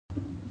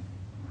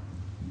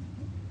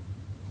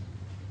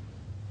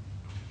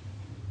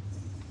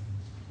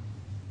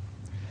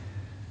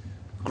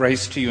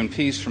Grace to you and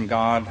peace from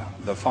God,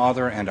 the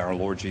Father, and our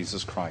Lord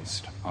Jesus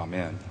Christ.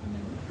 Amen.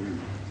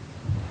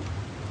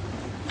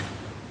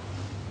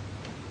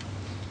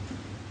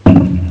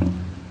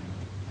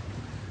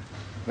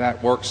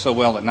 That worked so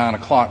well at 9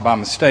 o'clock by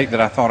mistake that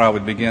I thought I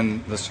would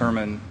begin the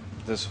sermon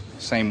this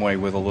same way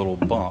with a little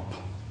bump.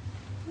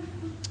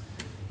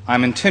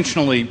 I'm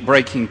intentionally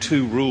breaking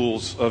two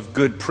rules of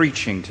good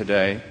preaching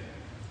today.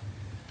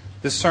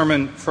 This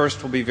sermon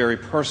first will be very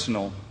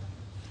personal,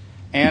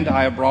 and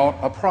I have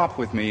brought a prop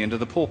with me into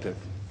the pulpit.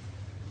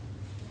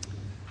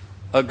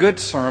 A good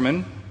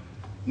sermon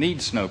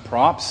needs no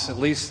props, at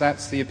least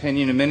that's the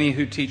opinion of many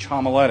who teach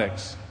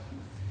homiletics.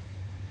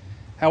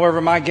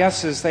 However, my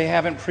guess is they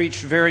haven't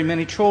preached very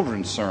many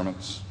children's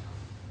sermons.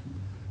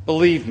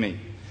 Believe me,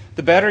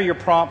 the better your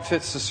prop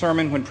fits the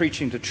sermon when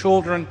preaching to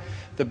children,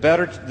 the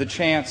better the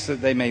chance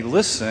that they may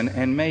listen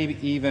and may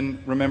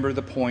even remember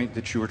the point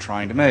that you were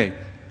trying to make.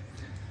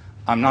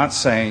 I'm not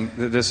saying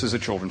that this is a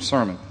children's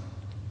sermon.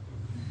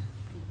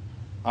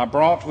 I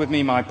brought with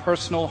me my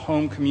personal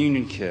home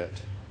communion kit,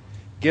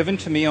 given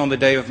to me on the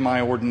day of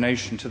my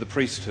ordination to the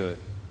priesthood.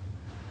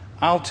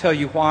 I'll tell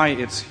you why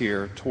it's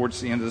here towards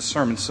the end of the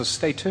sermon, so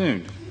stay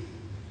tuned.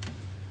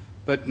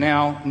 But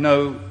now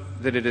know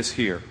that it is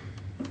here.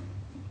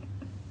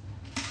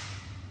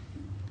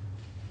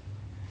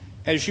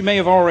 As you may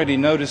have already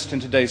noticed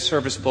in today's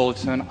service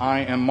bulletin,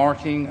 I am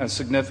marking a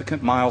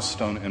significant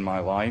milestone in my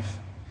life,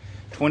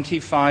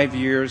 25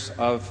 years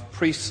of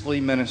priestly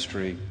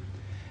ministry.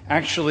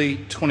 Actually,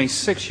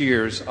 26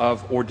 years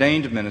of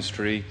ordained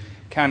ministry,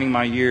 counting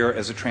my year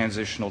as a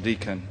transitional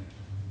deacon.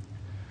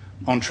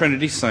 On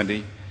Trinity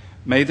Sunday,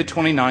 May the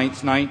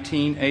 29th,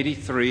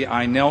 1983,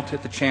 I knelt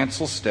at the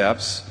chancel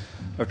steps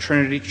of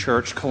Trinity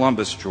Church,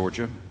 Columbus,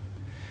 Georgia,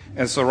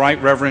 as the Right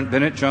Reverend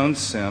Bennett Jones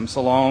Sims,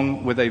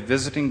 along with a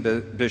visiting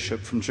bishop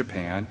from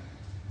Japan,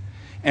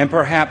 and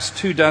perhaps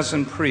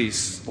 24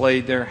 priests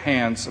laid their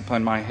hands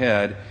upon my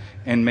head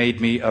and made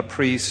me a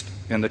priest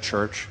in the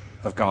Church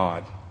of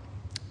God,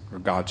 or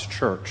God's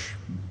church.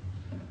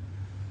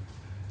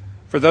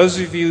 For those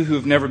of you who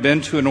have never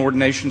been to an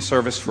ordination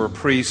service for a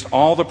priest,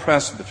 all the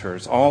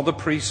presbyters, all the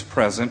priests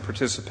present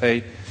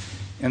participate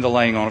in the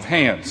laying on of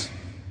hands.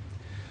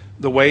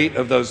 The weight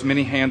of those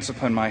many hands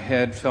upon my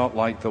head felt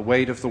like the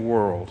weight of the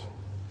world,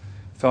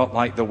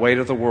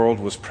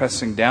 was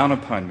pressing down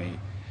upon me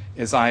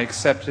as I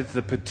accepted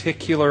the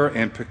particular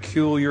and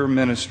peculiar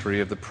ministry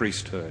of the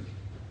priesthood.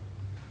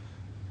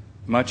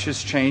 Much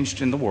has changed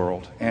in the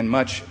world, and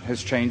much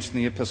has changed in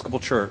the Episcopal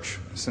Church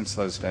since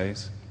those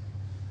days.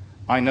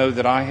 I know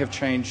that I have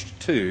changed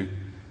too,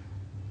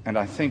 and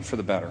I think for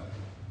the better.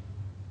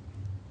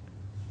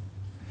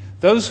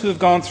 Those who have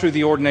gone through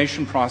the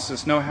ordination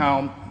process know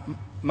how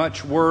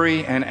much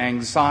worry and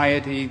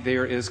anxiety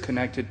there is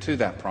connected to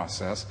that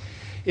process.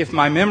 If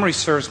my memory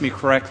serves me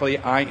correctly,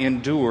 I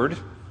endured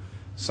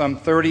some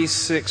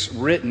 36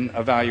 written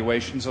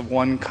evaluations of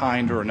one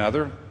kind or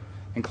another,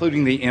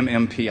 including the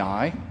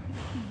MMPI,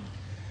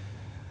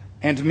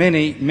 and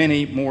many,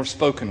 many more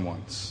spoken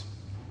ones.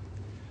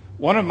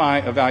 One of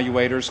my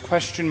evaluators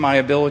questioned my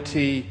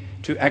ability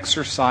to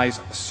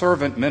exercise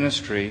servant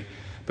ministry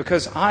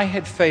because I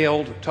had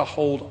failed to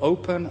hold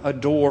open a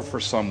door for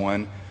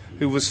someone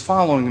who was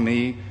following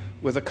me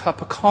with a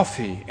cup of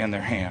coffee in their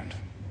hand.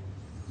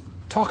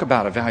 Talk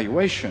about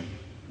evaluation.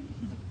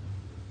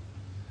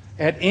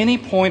 At any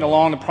point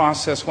along the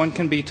process, one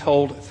can be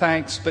told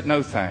thanks but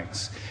no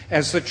thanks.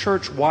 As the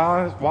church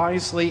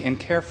wisely and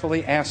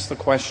carefully asks the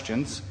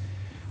questions,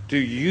 do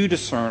you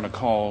discern a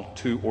call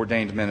to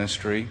ordained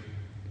ministry?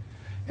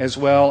 As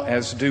well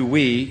as do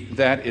we,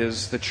 that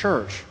is the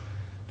church,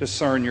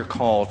 discern your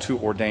call to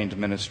ordained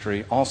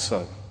ministry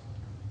also?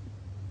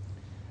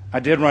 I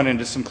did run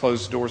into some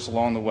closed doors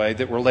along the way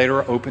that were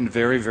later opened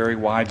very, very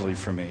widely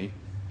for me.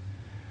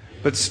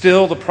 But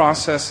still, the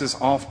process is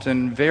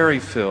often very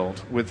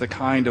filled with the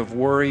kind of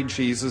worry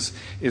Jesus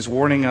is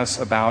warning us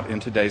about in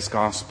today's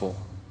gospel,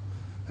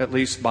 at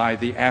least by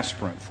the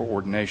aspirant for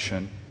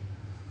ordination.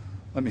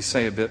 Let me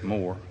say a bit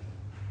more.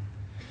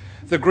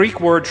 The Greek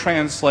word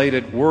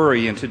translated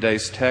worry in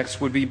today's text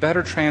would be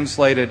better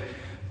translated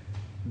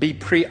be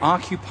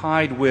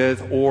preoccupied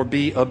with or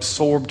be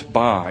absorbed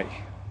by.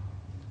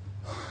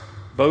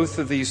 Both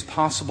of these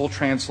possible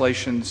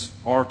translations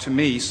are, to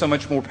me, so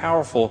much more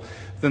powerful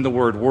than the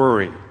word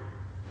worry.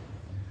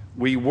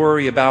 We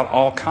worry about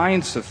all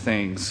kinds of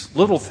things,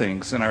 little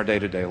things in our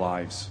day-to-day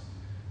lives.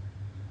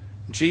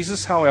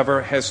 Jesus,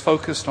 however, has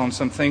focused on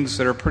some things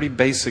that are pretty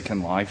basic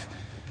in life,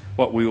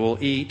 what we will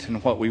eat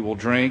and what we will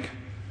drink,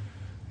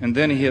 and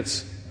then he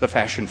hits the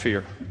fashion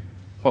fear,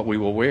 what we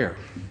will wear.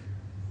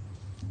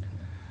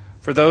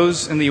 For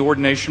those in the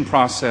ordination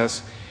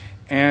process,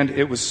 and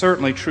it was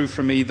certainly true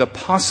for me, the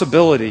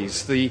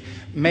possibilities, the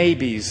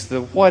maybes,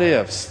 the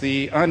what-ifs,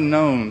 the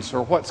unknowns,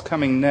 or what's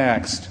coming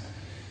next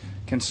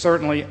can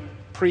certainly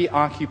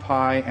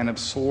preoccupy and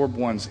absorb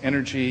one's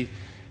energy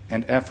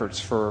and efforts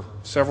for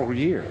several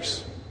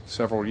years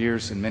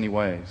in many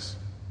ways.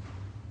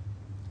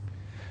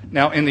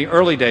 Now, in the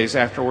early days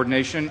after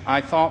ordination, I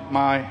thought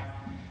my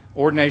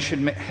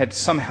Ordination had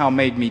somehow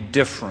made me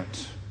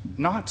different,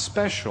 not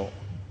special,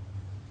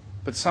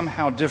 but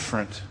somehow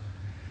different,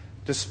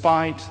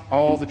 despite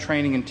all the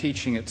training and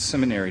teaching at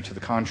seminary to the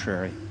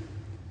contrary.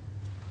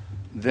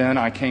 Then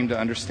I came to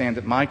understand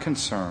that my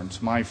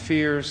concerns, my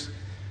fears,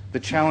 the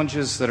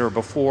challenges that are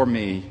before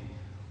me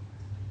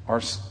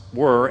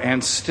were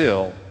and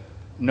still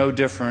no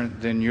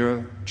different than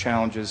your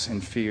challenges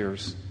and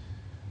fears.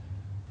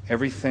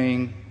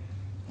 Everything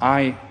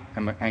I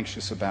am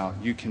anxious about,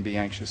 you can be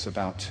anxious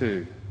about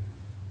too.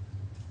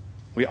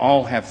 We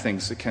all have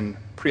things that can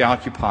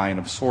preoccupy and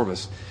absorb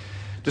us,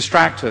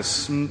 distract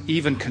us, and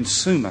even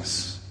consume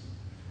us.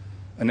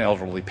 An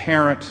elderly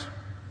parent,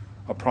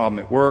 a problem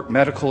at work,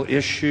 medical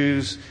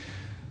issues,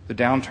 the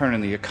downturn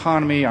in the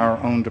economy,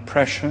 our own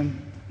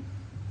depression,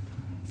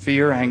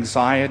 fear,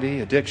 anxiety,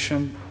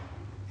 addiction,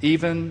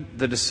 even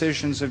the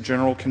decisions of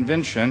General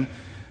Convention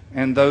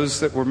and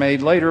those that were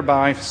made later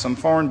by some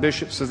foreign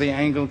bishops of the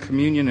Anglican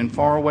Communion in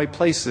faraway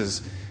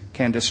places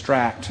can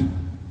distract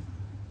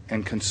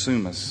and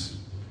consume us.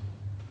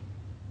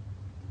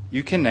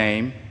 You can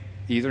name,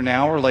 either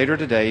now or later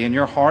today, in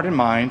your heart and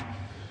mind,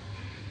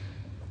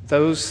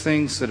 those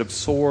things that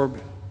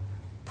absorb,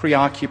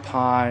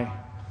 preoccupy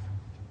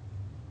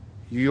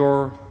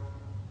your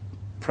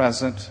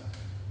present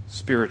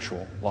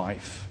spiritual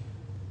life.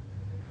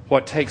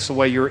 What takes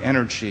away your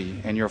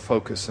energy and your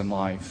focus in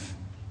life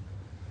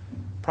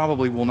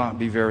probably will not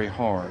be very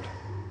hard.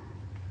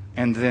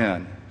 And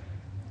then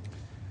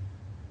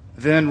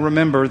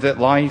remember that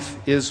life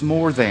is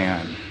more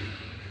than.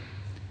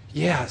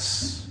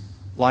 Yes,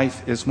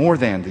 life is more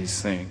than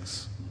these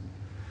things.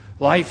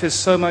 Life is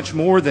so much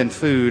more than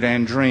food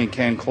and drink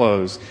and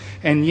clothes.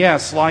 And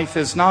yes, life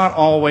is not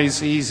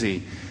always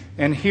easy.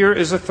 And here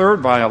is a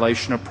third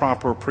violation of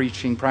proper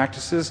preaching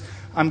practices.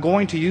 I'm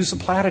going to use a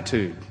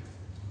platitude.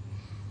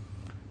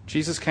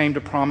 Jesus came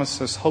to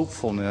promise us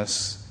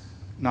hopefulness,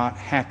 not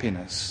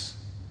happiness.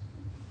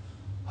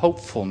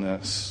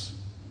 Hopefulness,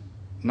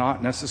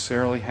 not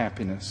necessarily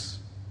happiness.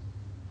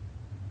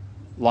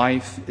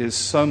 Life is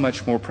so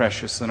much more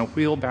precious than a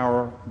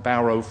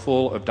wheelbarrow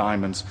full of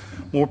diamonds,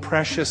 more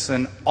precious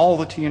than all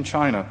the tea in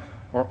China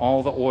or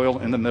all the oil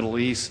in the Middle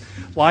East.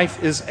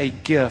 Life is a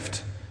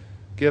gift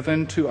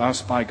given to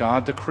us by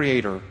God the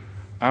Creator,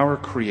 our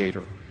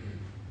Creator.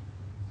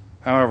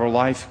 However,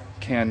 life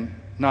can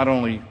not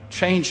only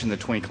change in the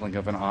twinkling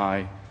of an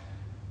eye,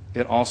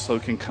 it also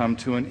can come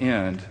to an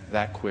end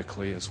that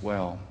quickly as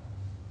well.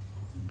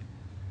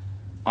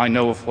 I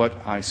know of what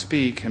I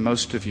speak, and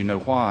most of you know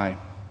why.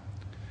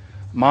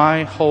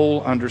 My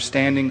whole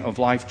understanding of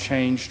life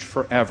changed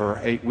forever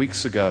 8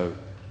 weeks ago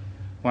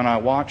when I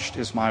watched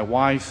as my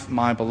wife,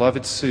 my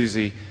beloved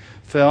Susie,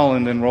 fell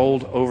and then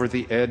rolled over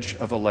the edge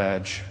of a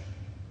ledge.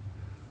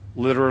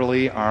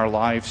 Literally, our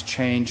lives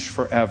changed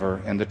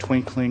forever in the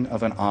twinkling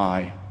of an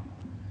eye.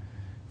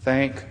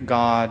 Thank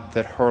God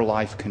that her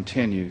life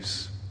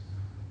continues.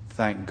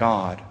 Thank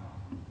God.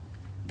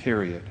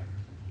 Period.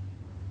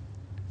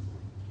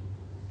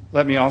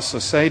 Let me also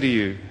say to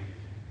you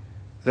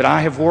that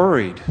I have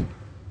worried.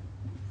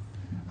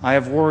 I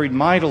have worried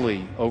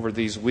mightily over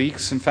these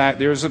weeks. In fact,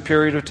 there was a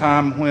period of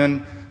time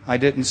when I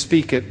didn't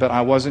speak it, but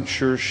I wasn't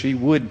sure she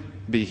would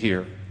be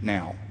here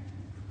now.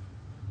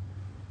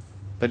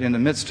 But in the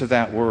midst of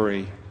that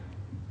worry,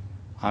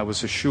 I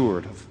was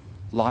assured of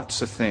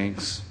lots of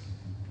things.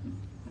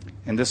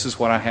 And this is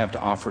what I have to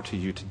offer to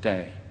you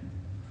today.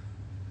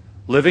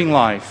 Living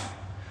life,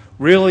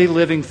 really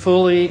living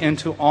fully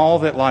into all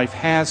that life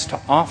has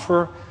to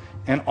offer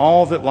and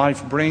all that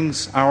life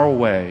brings our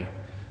way.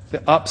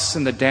 The ups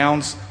and the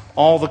downs,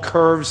 all the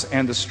curves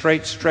and the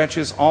straight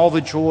stretches, all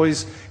the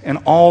joys and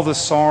all the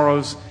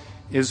sorrows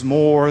is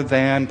more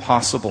than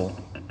possible.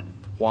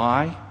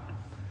 Why?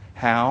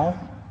 How?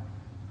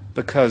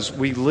 Because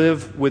we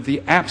live with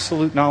the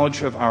absolute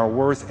knowledge of our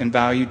worth and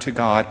value to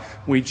God.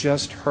 We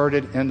just heard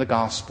it in the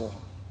gospel.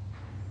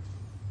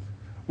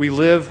 We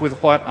live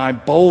with what I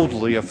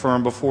boldly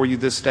affirm before you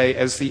this day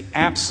as the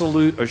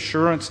absolute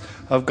assurance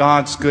of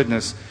God's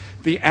goodness,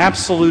 the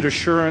absolute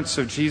assurance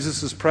of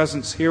Jesus'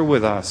 presence here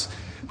with us,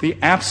 the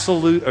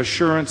absolute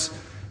assurance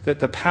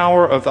that the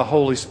power of the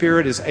Holy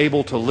Spirit is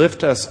able to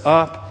lift us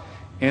up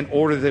in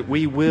order that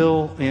we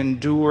will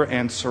endure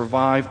and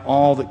survive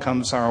all that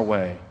comes our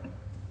way.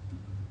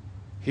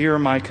 Hear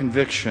my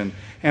conviction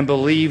and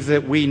believe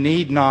that we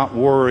need not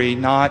worry,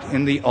 not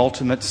in the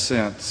ultimate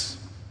sense.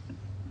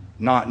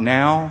 Not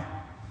now,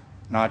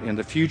 not in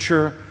the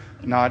future,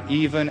 not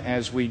even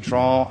as we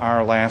draw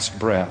our last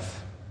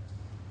breath.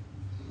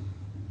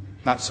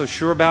 Not so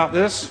sure about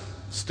this?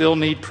 Still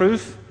need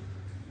proof?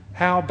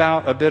 How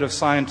about a bit of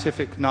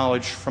scientific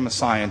knowledge from a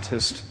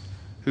scientist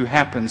who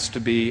happens to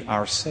be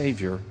our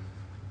Savior?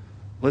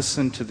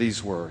 Listen to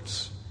these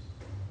words.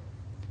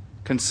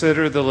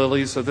 Consider the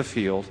lilies of the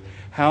field,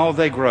 how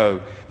they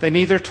grow. They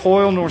neither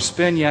toil nor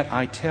spin, yet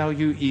I tell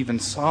you, even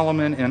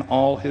Solomon in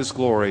all his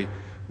glory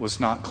was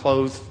not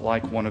clothed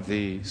like one of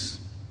these.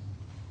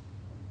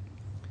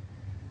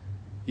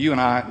 You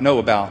and I know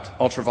about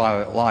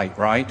ultraviolet light,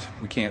 right?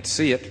 We can't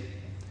see it.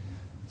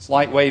 It's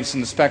light waves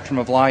in the spectrum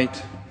of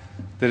light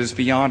that is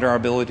beyond our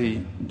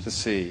ability to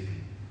see.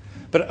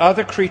 But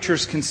other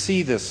creatures can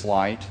see this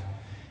light,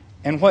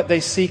 and what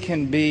they see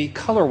can be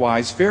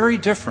color-wise very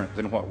different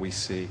than what we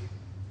see.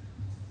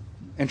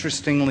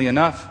 Interestingly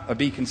enough, a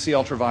bee can see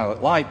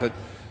ultraviolet light, but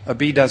a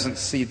bee doesn't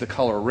see the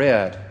color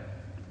red.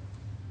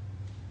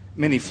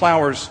 Many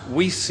flowers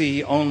we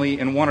see only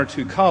in one or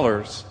two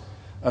colors.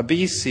 A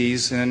bee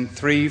sees in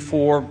 3,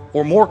 4,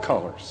 or more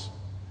colors.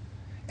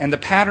 And the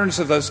patterns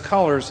of those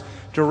colors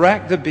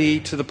direct the bee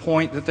to the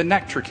point that the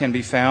nectar can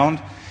be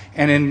found.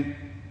 And in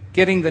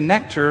getting the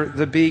nectar,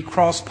 the bee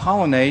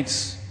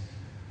cross-pollinates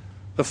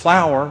the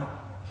flower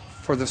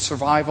for the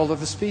survival of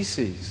the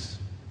species.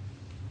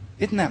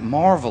 Isn't that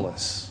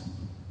marvelous?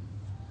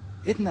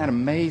 Isn't that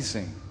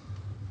amazing?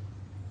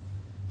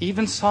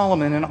 Even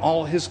Solomon in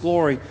all his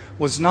glory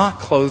was not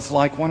clothed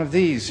like one of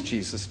these,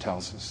 Jesus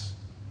tells us.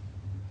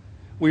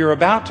 We are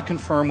about to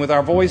confirm with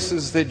our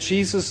voices that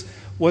Jesus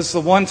was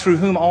the one through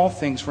whom all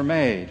things were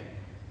made.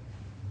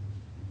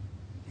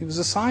 He was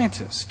a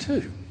scientist,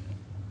 too.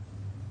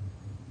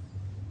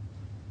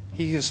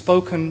 He has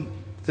spoken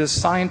this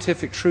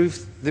scientific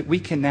truth that we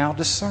can now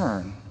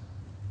discern.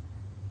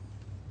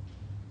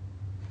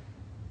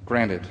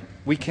 Granted,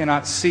 we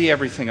cannot see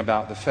everything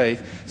about the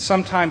faith.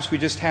 Sometimes we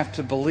just have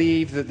to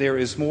believe that there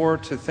is more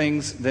to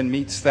things than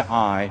meets the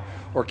eye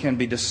or can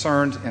be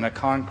discerned in a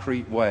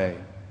concrete way.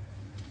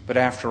 But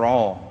after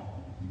all,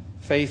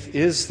 faith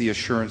is the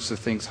assurance of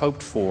things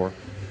hoped for,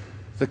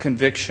 the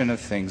conviction of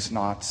things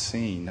not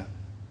seen.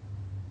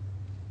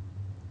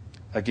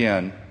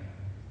 Again,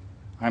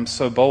 I'm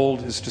so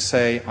bold as to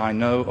say I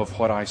know of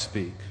what I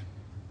speak.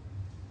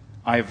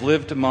 I have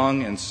lived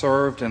among and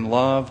served and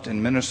loved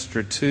and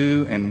ministered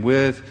to and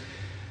with.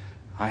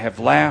 I have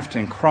laughed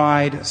and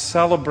cried,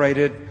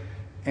 celebrated,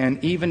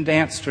 and even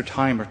danced a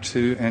time or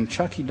two. And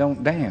Chucky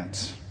don't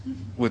dance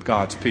with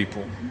God's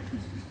people.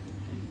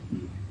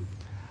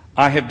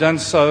 I have done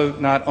so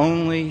not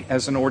only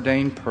as an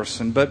ordained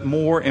person, but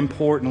more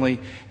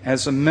importantly,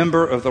 as a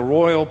member of the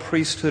royal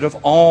priesthood of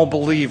all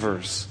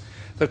believers,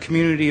 the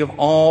community of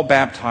all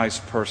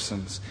baptized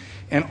persons.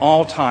 In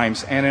all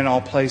times and in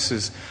all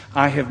places,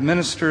 I have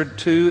ministered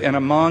to and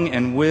among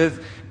and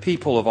with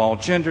people of all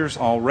genders,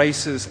 all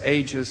races,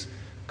 ages,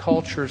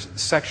 cultures,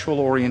 sexual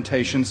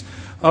orientations,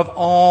 of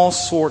all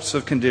sorts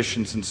of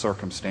conditions and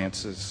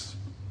circumstances.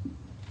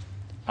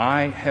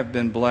 I have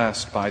been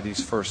blessed by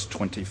these first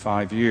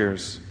 25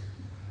 years.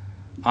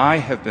 I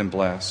have been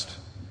blessed.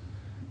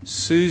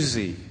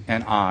 Susie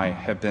and I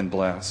have been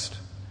blessed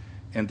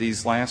in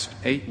these last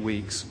 8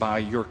 weeks by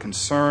your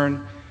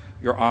concern,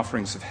 your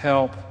offerings of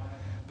help,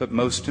 but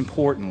most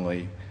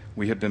importantly,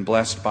 we have been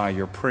blessed by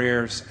your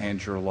prayers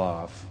and your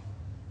love.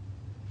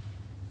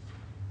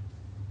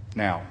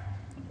 Now,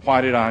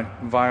 why did I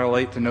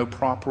violate the no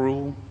prop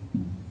rule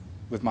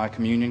with my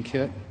communion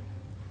kit?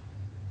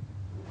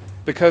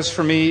 Because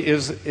for me,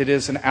 it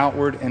is an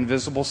outward and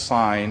visible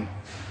sign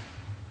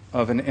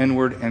of an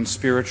inward and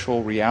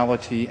spiritual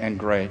reality and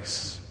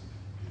grace.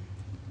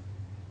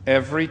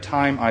 Every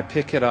time I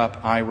pick it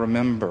up, I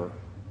remember.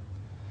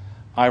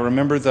 I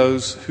remember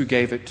those who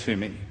gave it to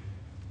me.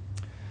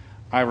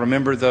 I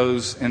remember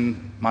those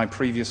in my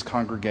previous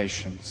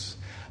congregations.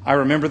 I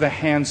remember the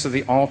hands of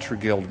the Altar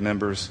Guild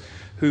members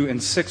who in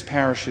 6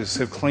 parishes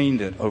have cleaned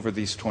it over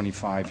these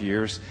 25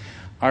 years.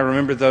 I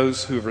remember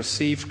those who have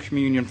received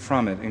communion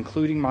from it,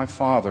 including my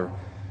father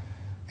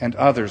and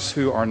others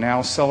who are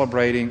now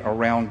celebrating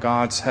around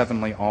God's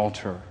heavenly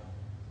altar.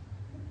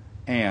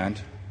 And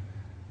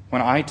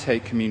when I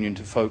take communion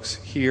to folks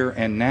here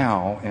and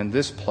now in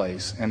this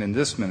place and in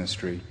this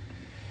ministry,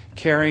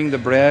 carrying the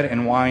bread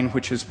and wine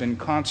which has been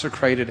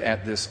consecrated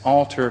at this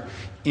altar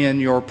in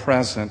your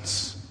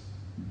presence,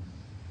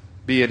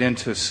 be it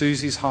into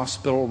Susie's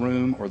hospital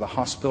room or the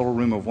hospital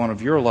room of one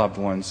of your loved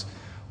ones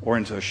or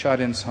into a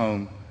shut-in's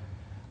home,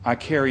 I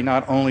carry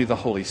not only the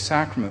Holy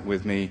Sacrament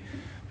with me,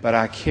 but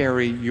I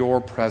carry your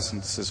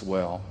presence as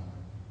well.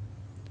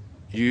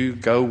 You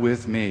go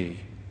with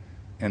me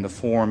in the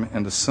form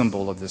and the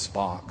symbol of this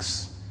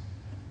box.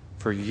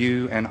 For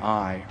you and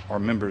I are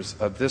members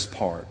of this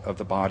part of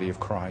the body of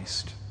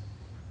Christ.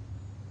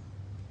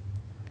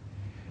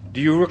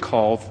 Do you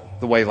recall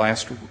the way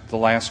the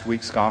last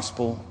week's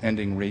gospel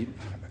ended?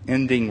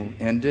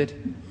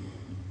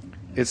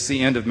 It's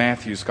the end of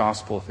Matthew's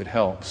gospel, if it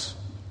helps.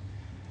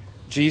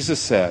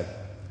 Jesus said,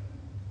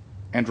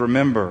 "And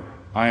remember,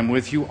 I am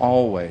with you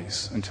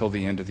always until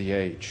the end of the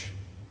age."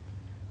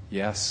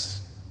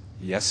 Yes,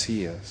 yes,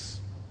 he is.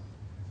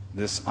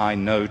 This I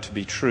know to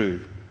be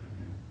true,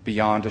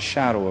 beyond a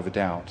shadow of a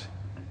doubt.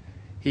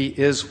 He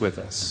is with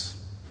us,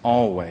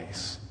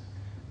 always.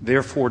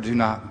 Therefore, do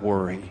not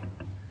worry.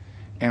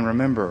 And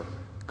remember,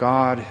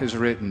 God has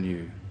written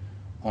you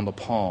on the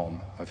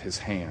palm of his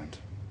hand.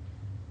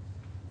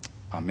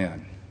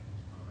 Amen.